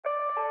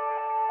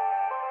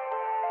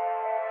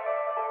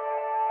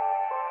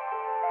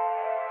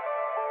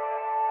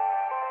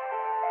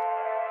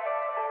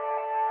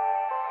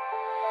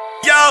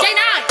Yo.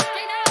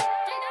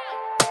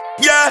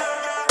 Yeah.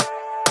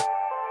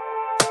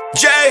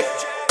 J.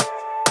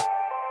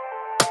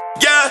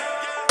 Yeah.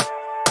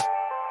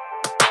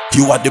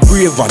 You are the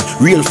brave one,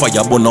 real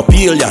fire burn up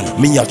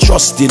alien. Me a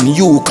trust in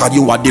you, cause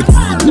you are the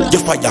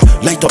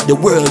fire, light up the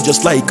world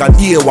just like a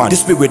dear one. The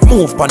spirit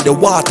move on the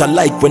water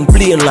like when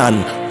plain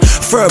land.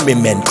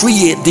 Firmament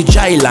create the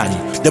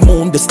gyland. The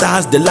moon, the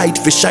stars, the light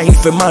for shine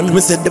for man.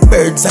 We said the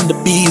birds and the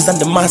bees and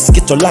the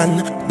mosquito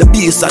land. The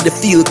beasts of the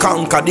field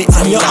conquer the island.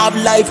 From you have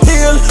life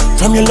heal,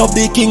 from you love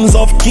the kings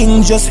of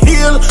kings just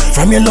heal.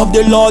 From you love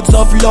the lords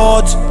of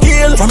lords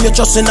heal. From your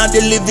trust in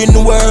the living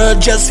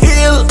world just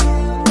heal,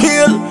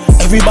 heal.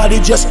 Everybody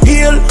just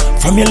heal.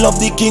 From you love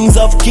the kings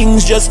of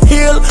kings just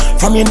heal.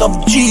 From you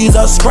love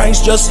Jesus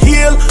Christ just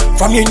heal.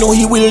 From you know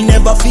he will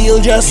never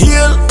fail just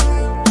heal,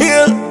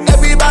 heal.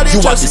 Everybody you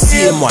just are the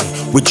heal. Same one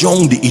we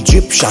drown the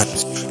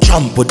Egyptians,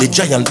 trample the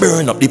giant,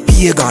 burn up the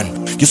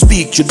pagan. You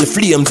speak to the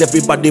flames,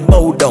 everybody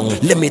bow down.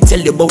 Let me tell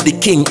you about the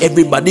king,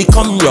 everybody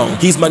come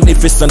round. He's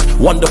magnificent,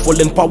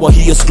 wonderful in power,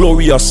 he is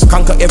glorious.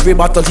 Conquer every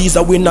battle, he's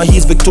a winner,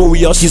 he's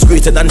victorious. He's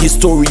greater than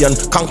historian,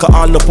 conquer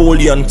all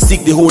Napoleon.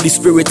 Seek the Holy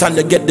Spirit and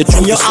you get the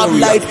truth. From your have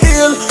life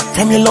heal,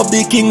 from your love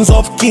the kings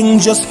of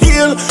kings just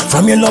heal.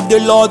 From your love the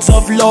lords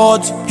of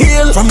lords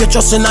heal. From your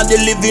trust in the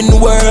living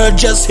word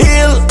just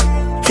heal,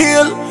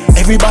 heal.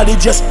 Everybody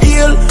just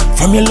heal.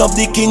 From you love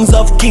the kings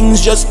of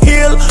kings just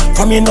heal.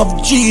 From you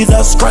love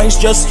Jesus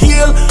Christ just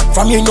heal.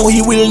 From you know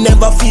he will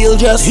never fail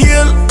just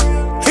heal,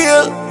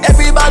 heal.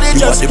 Everybody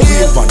just heal. You are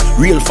the brave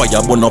one, real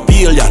fire burn up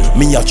alien.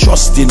 Me a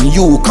trust in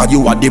you, cause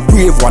you are the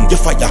brave one. The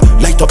fire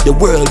light up the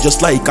world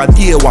just like a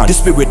dear one. The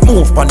spirit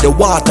move on the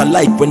water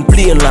like when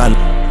plain land.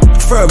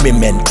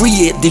 Firmament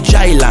create the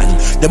gyland.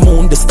 The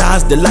moon, the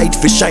stars, the light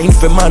for shine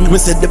for man. We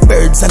said the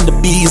birds and the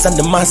bees and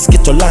the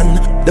mosquito land.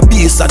 The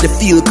beasts of the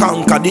field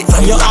conquer the island.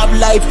 From you have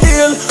life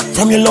heal.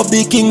 From you love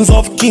the kings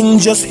of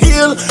kings just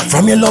heal.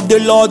 From you love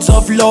the lords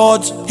of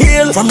lords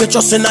heal. From you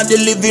trust in the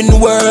living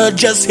word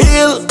just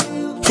heal,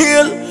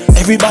 heal.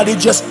 Everybody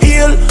just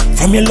heal.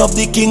 From you love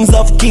the kings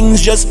of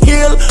kings just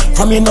heal.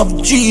 From you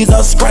love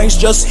Jesus Christ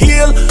just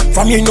heal.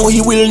 From you know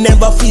he will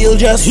never fail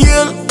just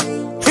heal,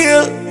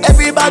 heal.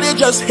 Everybody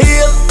just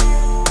heal.